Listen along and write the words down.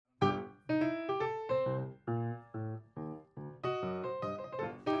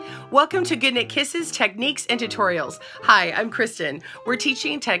Welcome to GoodKnit Kisses, Techniques and Tutorials. Hi, I'm Kristen. We're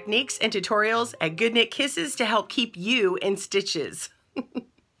teaching techniques and tutorials at GoodKnit Kisses to help keep you in stitches.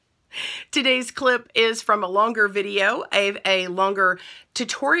 Today's clip is from a longer video, a longer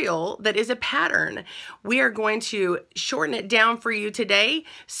tutorial that is a pattern. We are going to shorten it down for you today,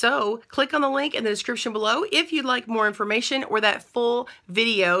 so click on the link in the description below if you'd like more information or that full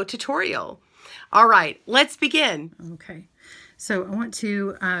video tutorial. All right, let's begin. Okay, so I want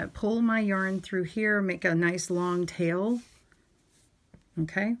to pull my yarn through here, make a nice long tail.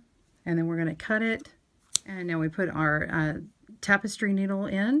 Okay, and then we're going to cut it, and now we put our tapestry needle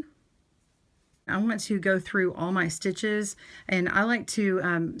in. I want to go through all my stitches, and I like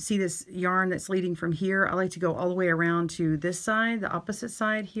to see this yarn that's leading from here. I like to go all the way around to this side, the opposite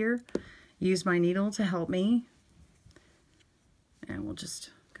side here. Use my needle to help me, and we'll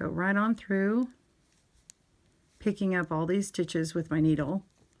just go right on through, picking up all these stitches with my needle.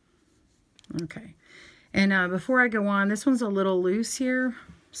 Okay, and before I go on, this one's a little loose here,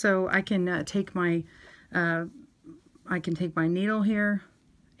 so I can take my needle here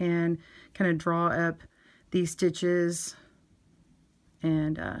and kind of draw up these stitches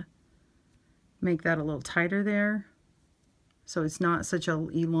and make that a little tighter there, so it's not such a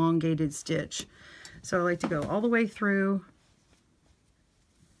elongated stitch. So I like to go all the way through,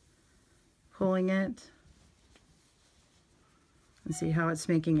 pulling it, and see how it's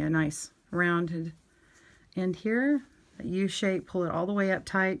making a nice rounded end here, a U shape. Pull it all the way up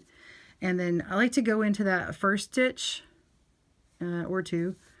tight, and then I like to go into that first stitch or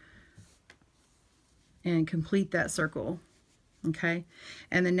two and complete that circle. Okay,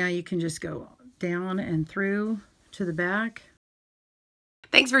 and then now you can just go down and through to the back.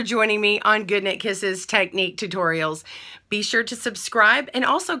 Thanks for joining me on GoodKnit Kisses Technique Tutorials. Be sure to subscribe and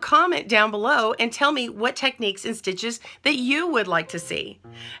also comment down below and tell me what techniques and stitches that you would like to see.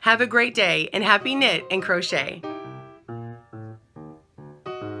 Have a great day and happy knit and crochet.